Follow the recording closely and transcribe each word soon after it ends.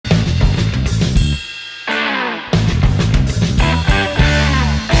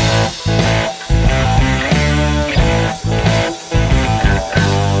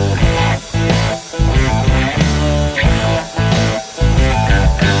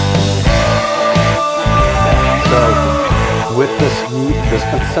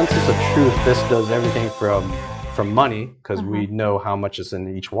consensus of truth, this does everything from money, because we know how much is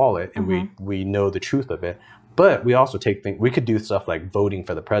in each wallet, and we know the truth of it. But we also take things, we could do stuff like voting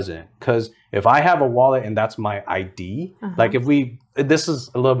for the president, because if I have a wallet and that's my ID, like if we, this is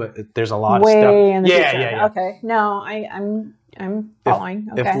a little bit, there's a lot of stuff. In the future. Okay. No, I'm following.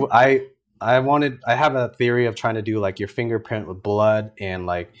 If I have a theory of trying to do like your fingerprint with blood, and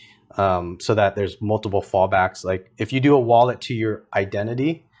like, so that there's multiple fallbacks. Like if you do a wallet to your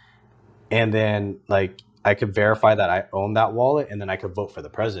identity, and then like I could verify that I own that wallet, and then I could vote for the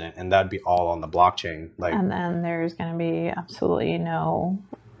president, and that'd be all on the blockchain. Like, and then there's going to be absolutely no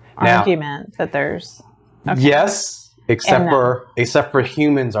argument that there's. Yes, except for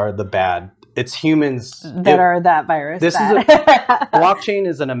humans are the bad. It's humans that are that virus. Blockchain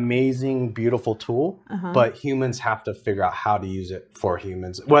is an amazing, beautiful tool, but humans have to figure out how to use it for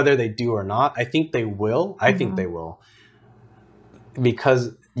humans, whether they do or not. I think they will. I think they will,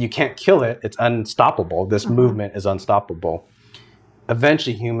 because you can't kill it. It's unstoppable. This movement is unstoppable.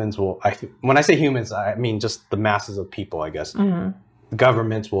 Eventually humans will, when I say humans, I mean just the masses of people, I guess.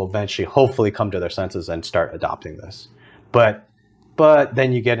 Governments will eventually, hopefully, come to their senses and start adopting this. But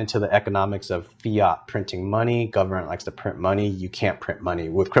then you get into the economics of fiat printing money. Government likes to print money. You can't print money.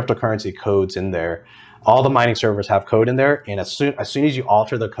 With cryptocurrency codes in there, all the mining servers have code in there. And as soon as you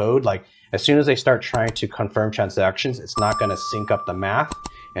alter the code, like as soon as they start trying to confirm transactions, it's not going to sync up the math.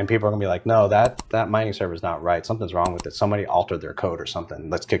 And people are going to be like, no, that mining server is not right. Something's wrong with it. Somebody altered their code or something.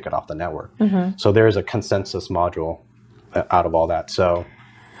 Let's kick it off the network. So there's a consensus module out of all that. So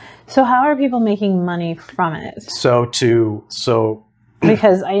how are people making money from it?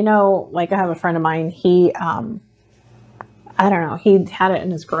 Because I know, like I have a friend of mine, he, I don't know, he had it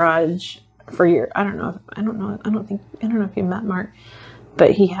in his garage for years. I don't know if you met Mark,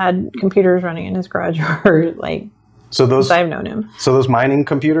 but he had computers running in his garage for like, since I've known him. So those mining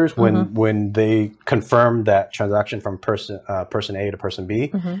computers, when they confirm that transaction from person A to person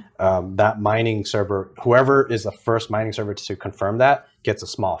B, that mining server, whoever is the first mining server to confirm that, gets a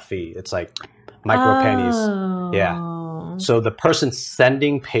small fee. It's like micro pennies. Yeah. So the person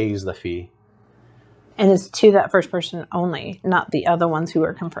sending pays the fee. And it's to that first person only, not the other ones who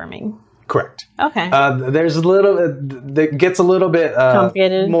are confirming. Correct. Okay. There's a little, that gets a little bit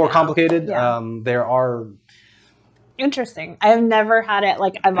more complicated. Yeah. There are. Interesting. I've never had it.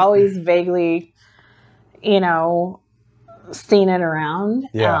 Like I've always vaguely, seen it around.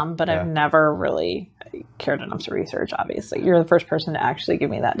 But I've never really cared enough to research. Obviously, you're the first person to actually give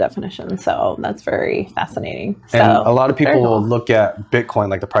me that definition, so that's very fascinating. And a lot of people will look at Bitcoin,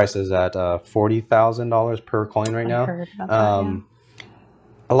 like the price is at $40,000 per coin right now. Heard about that,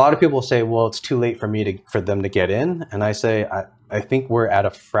 A lot of people say, "Well, it's too late for them to get in," and I say, I think we're at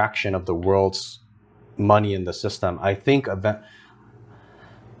a fraction of the world's money in the system. I think I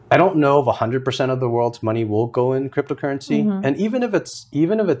don't know if 100% of the world's money will go in cryptocurrency, and even if it's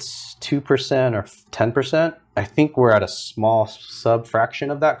 2% or 10%, I think we're at a small sub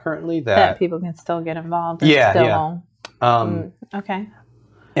fraction of that currently. That people can still get involved. Okay.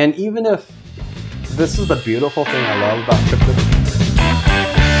 And even if this is the beautiful thing I love about